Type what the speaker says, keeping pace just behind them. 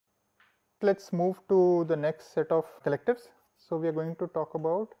let's move to the next set of collectives. So we are going to talk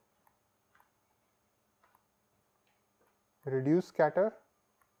about reduce, scatter,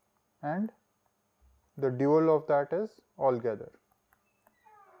 and the dual of that is altogether.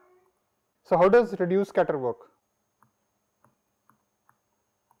 So how does reduce, scatter work?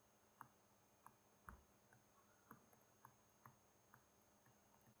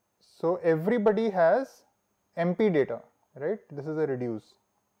 So everybody has MP data, right? This is a reduce.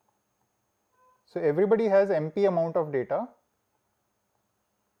 So everybody has MP amount of data,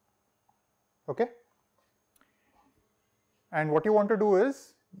 okay? And what you want to do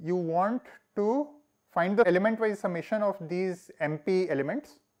is, you want to find the element-wise summation of these MP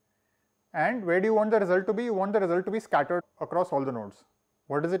elements. And where do you want the result to be? You want the result to be scattered across all the nodes.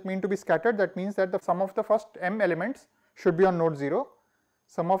 What does it mean to be scattered? That means that the sum of the first m elements should be on node 0,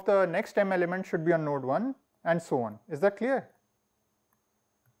 sum of the next m elements should be on node 1, and so on. Is that clear?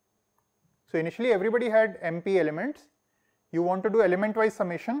 So initially everybody had MP elements. You want to do element-wise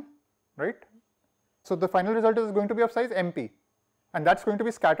summation, right? So the final result is going to be of size MP, and that's going to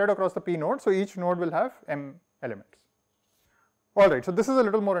be scattered across the P node. So each node will have m elements. Alright, so this is a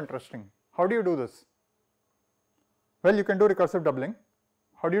little more interesting. How do you do this? Well, you can do recursive doubling.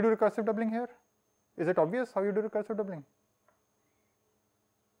 How do you do recursive doubling here? Is it obvious how you do recursive doubling?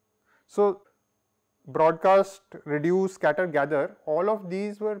 So broadcast, reduce, scatter, gather, all of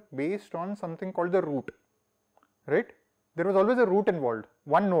these were based on something called the root, right? There was always a root involved,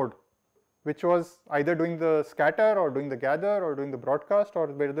 one node, which was either doing the scatter or doing the gather or doing the broadcast or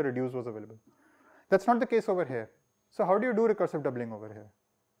where the reduce was available. That's not the case over here. So how do you do recursive doubling over here?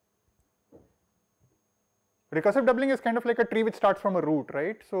 Recursive doubling is kind of like a tree which starts from a root,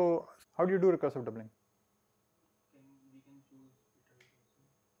 right? So how do you do recursive doubling?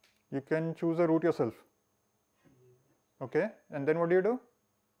 You can choose a root yourself. Okay, and then what do you do?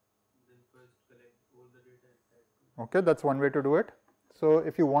 Then first collect all the data and try to. Okay, that's one way to do it. So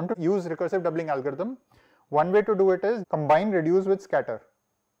if you want to use recursive doubling algorithm, one way to do it is combine reduce with scatter.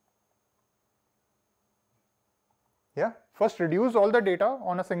 Yeah, first reduce all the data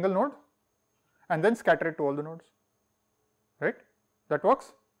on a single node and then scatter it to all the nodes, right? That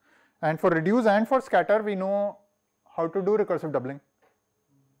works. And for reduce and for scatter, we know how to do recursive doubling.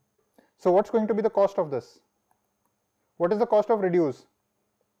 So what's going to be the cost of this? What is the cost of reduce?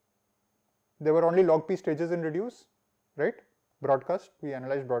 There were only log p stages in reduce, right? Broadcast, we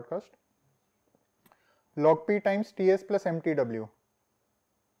analyzed broadcast. Log p times ts plus mtw.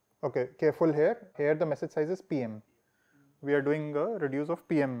 Okay, careful here. Here the message size is pm. We are doing a reduce of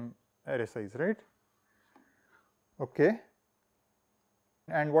pm array size, right? Okay.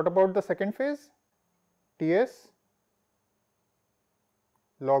 And what about the second phase? ts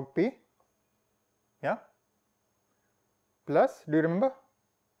log p, yeah, plus, do you remember?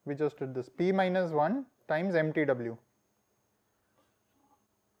 We just did this, p minus 1 times mtw.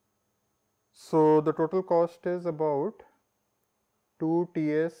 So the total cost is about 2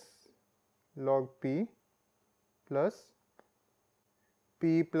 ts log p plus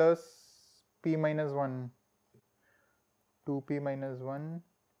p minus 1, 2p minus 1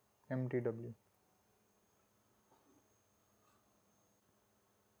 mtw.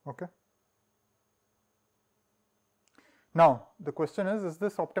 Okay. Now the question is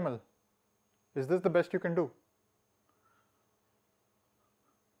this optimal? Is this the best you can do?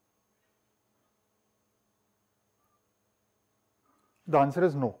 The answer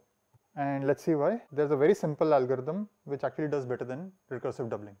is no, and let's see why. There's a very simple algorithm which actually does better than recursive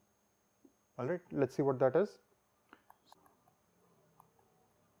doubling. Alright, let's see what that is.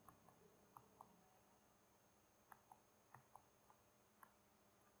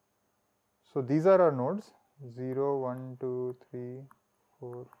 So these are our nodes 0, 1, 2, 3,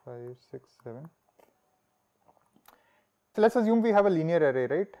 4, 5, 6, 7. So let's assume we have a linear array,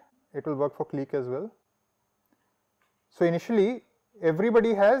 right? It will work for clique as well. So initially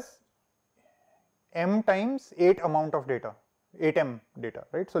everybody has m times 8 amount of data, 8m data,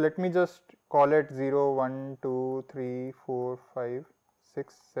 right? So let me just call it 0, 1, 2, 3, 4, 5,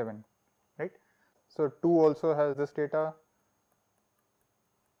 6, 7, right? So 2 also has this data,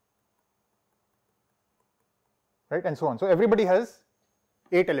 right, and so on. So everybody has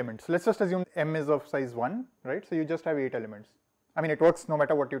 8 elements. Let's just assume m is of size 1, right? So you just have 8 elements. I mean, it works no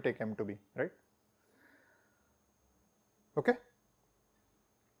matter what you take m to be, right? Okay.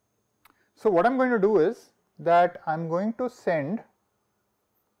 So what I'm going to do is that I'm going to send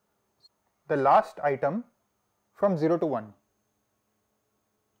the last item from 0 to 1.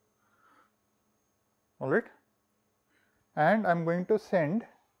 All right. And I'm going to send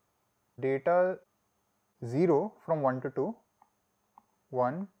data 0 from 1 to 2,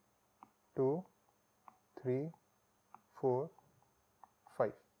 1, 2, 3, 4,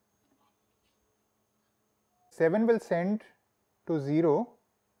 5. 7 will send to 0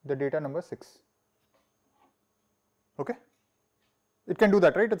 the data number 6. Okay? It can do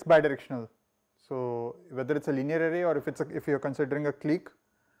that, right? It's bidirectional. So whether it's a linear array or if you're considering a clique,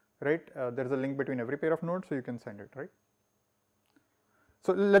 right? There's a link between every pair of nodes, so you can send it, right?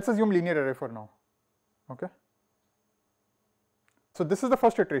 So let's assume linear array for now. Okay? So this is the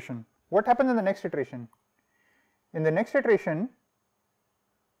first iteration. What happens in the next iteration? In the next iteration,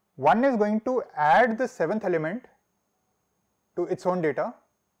 one is going to add the 7th element to its own data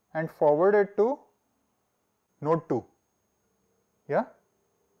and forward it to node 2. Yeah?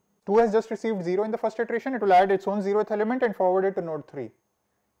 2 has just received 0 in the first iteration, it will add its own 0th element and forward it to node 3.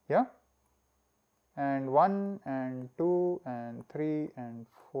 Yeah? And 1 and 2 and 3 and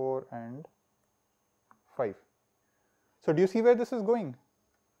 4 and 5. So do you see where this is going?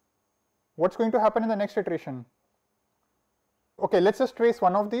 What's going to happen in the next iteration? Okay, let's just trace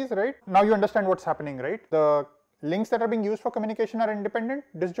one of these, right? Now you understand what's happening, right? The links that are being used for communication are independent,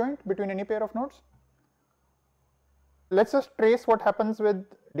 disjoint between any pair of nodes. Let's just trace what happens with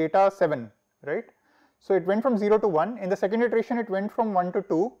data 7, right? So it went from 0 to 1. In the second iteration, it went from 1 to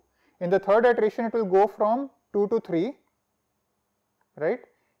 2. In the third iteration, it will go from 2 to 3, right?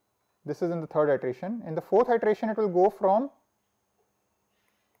 This is in the third iteration. In the fourth iteration, it will go from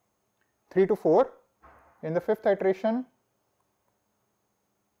 3 to 4. In the fifth iteration,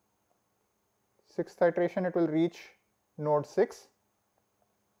 sixth iteration, it will reach node 6,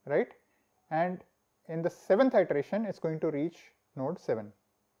 right? And in the seventh iteration, it's going to reach node 7.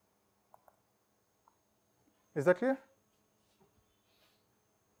 Is that clear?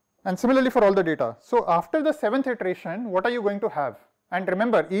 And similarly for all the data. So after the 7th iteration, what are you going to have? And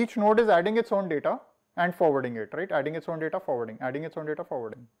remember, each node is adding its own data and forwarding it, right? Adding its own data, forwarding, adding its own data,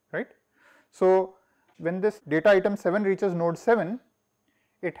 forwarding, right? So when this data item 7 reaches node 7,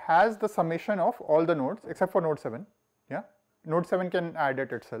 it has the summation of all the nodes except for node 7. Yeah, node 7 can add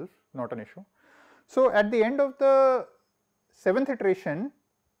it itself, not an issue. So at the end of the 7th iteration,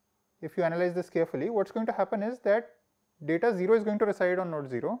 if you analyze this carefully, what's going to happen is that data 0 is going to reside on node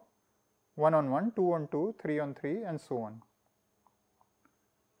 0, 1 on 1, 2 on 2, 3 on 3, and so on,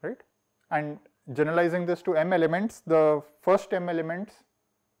 right? And generalizing this to m elements, the first m elements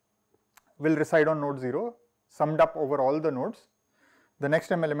will reside on node 0, summed up over all the nodes. The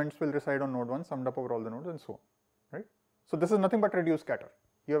next m elements will reside on node 1, summed up over all the nodes, and so on, right? So this is nothing but reduced scatter.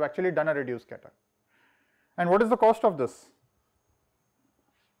 You have actually done a reduced scatter. And what is the cost of this?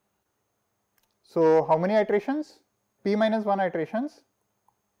 So how many iterations? P minus 1 iterations.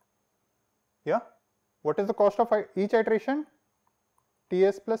 Yeah. What is the cost of each iteration?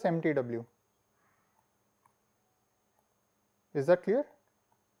 Ts plus mtw. Is that clear?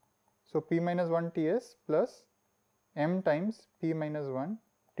 So P minus 1 Ts plus m times P minus 1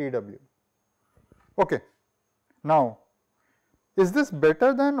 Tw. Okay. Now, is this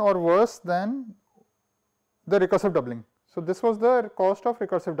better than or worse than the recursive doubling? So this was the cost of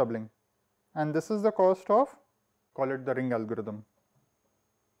recursive doubling, and this is the cost of, call it the ring algorithm.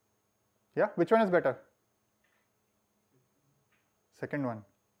 Yeah, which one is better? Second one.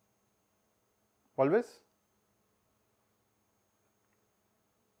 Always?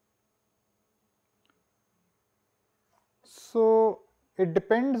 So it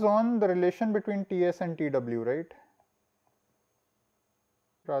depends on the relation between Ts and Tw, right?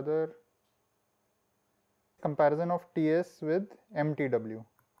 Rather, comparison of Ts with mtw.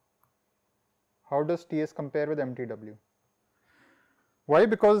 How does Ts compare with mtw? Why?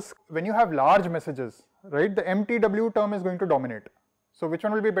 Because when you have large messages, right, the mtw term is going to dominate. So which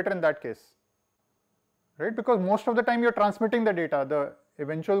one will be better in that case? Right? Because most of the time you're transmitting the data, the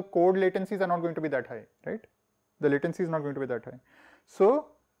eventual code latencies are not going to be that high, right? The latency is not going to be that high. So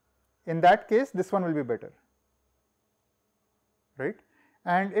in that case, this one will be better, right?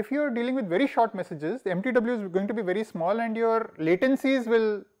 And if you are dealing with very short messages, the mtw is going to be very small and your latencies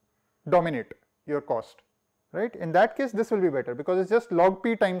will dominate your cost, right? In that case, this will be better because it's just log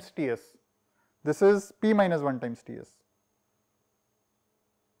p times Ts. This is p minus 1 times Ts.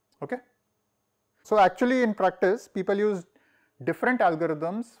 Okay? So actually in practice, people use different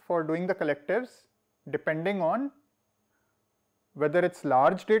algorithms for doing the collectives depending on whether it's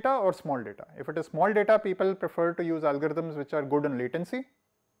large data or small data. If it is small data, people prefer to use algorithms which are good on latency,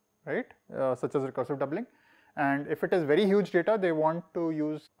 right, such as recursive doubling. And if it is very huge data, they want to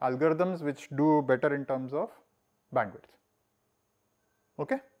use algorithms which do better in terms of bandwidth.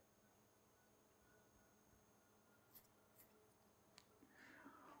 Okay?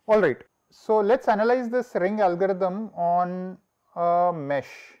 All right. So let's analyze this ring algorithm on a mesh.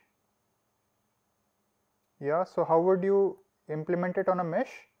 Yeah, so how would you implement it on a mesh?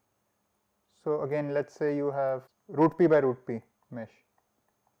 So again, let's say you have root p by root p mesh.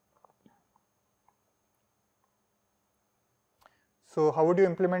 So how would you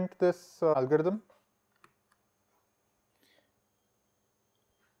implement this algorithm?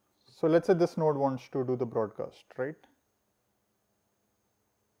 So let's say this node wants to do the broadcast, right?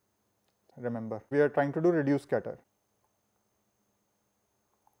 Remember, we are trying to do reduce scatter.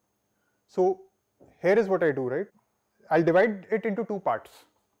 So here is what I do, right? I'll divide it into two parts.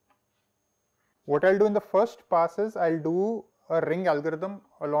 What I'll do in the first pass is I'll do a ring algorithm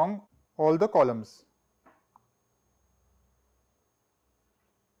along all the columns.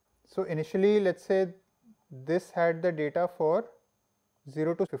 So initially, let's say this had the data for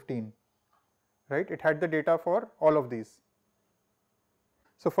 0 to 15, right? It had the data for all of these.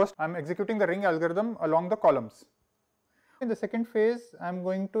 So first I'm executing the ring algorithm along the columns. In the second phase, I'm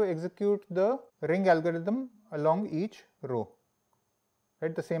going to execute the ring algorithm along each row,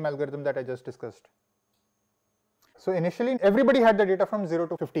 right? The same algorithm that I just discussed. So initially everybody had the data from 0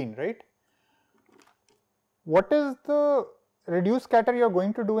 to 15, right? What is the reduce scatter you're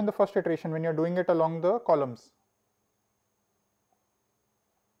going to do in the first iteration when you're doing it along the columns?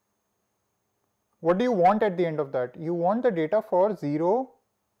 What do you want at the end of that? You want the data for 0,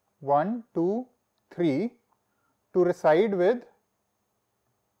 1, 2, 3 to reside with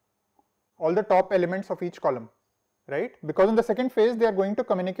all the top elements of each column, right? Because in the second phase they are going to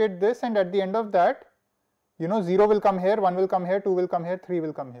communicate this, and at the end of that, 0 will come here, 1 will come here, 2 will come here, 3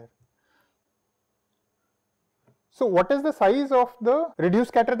 will come here. So what is the size of the reduce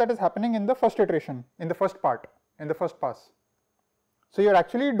scatter that is happening in the first iteration, in the first part, in the first pass? So you're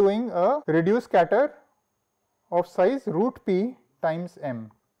actually doing a reduce scatter of size root p times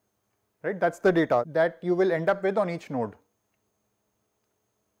m, right? That's the data that you will end up with on each node,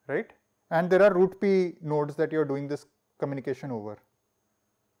 right? And there are root p nodes that you're doing this communication over,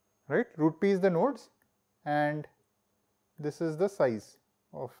 right? Root p is the nodes and this is the size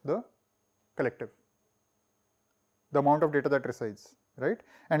of the collective, the amount of data that resides, right?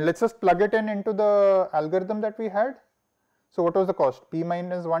 And let's just plug it in into the algorithm that we had. So what was the cost? P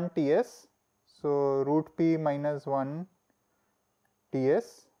minus 1 ts, so root p minus 1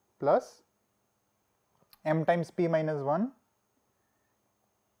 ts plus m times p minus 1,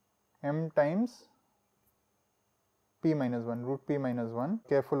 m times p minus 1, root p minus 1.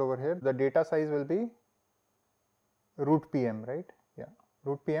 Careful over here, the data size will be root pm, right? Yeah,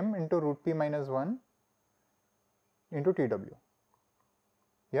 root pm into root p minus 1 into tw.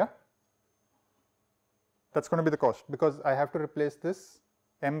 Yeah, that's going to be the cost because I have to replace this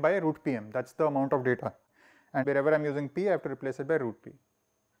m by root pm. That's the amount of data, and wherever I'm using p, I have to replace it by root p.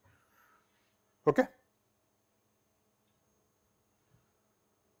 Okay.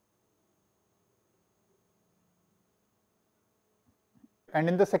 And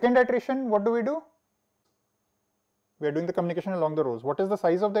in the second iteration, what do? We are doing the communication along the rows. What is the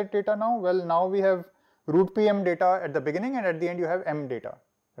size of that data now? Well, now we have root pm data at the beginning, and at the end you have m data,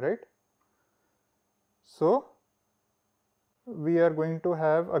 right? So we are going to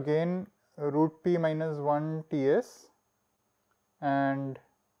have again root p minus 1 ts, and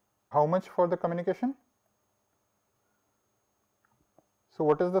how much for the communication? So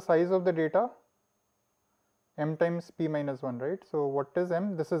what is the size of the data? M times p minus 1, right? So what is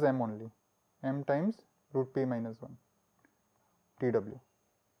m? This is m only, m times root p minus 1 tw.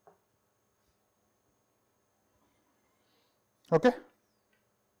 Okay.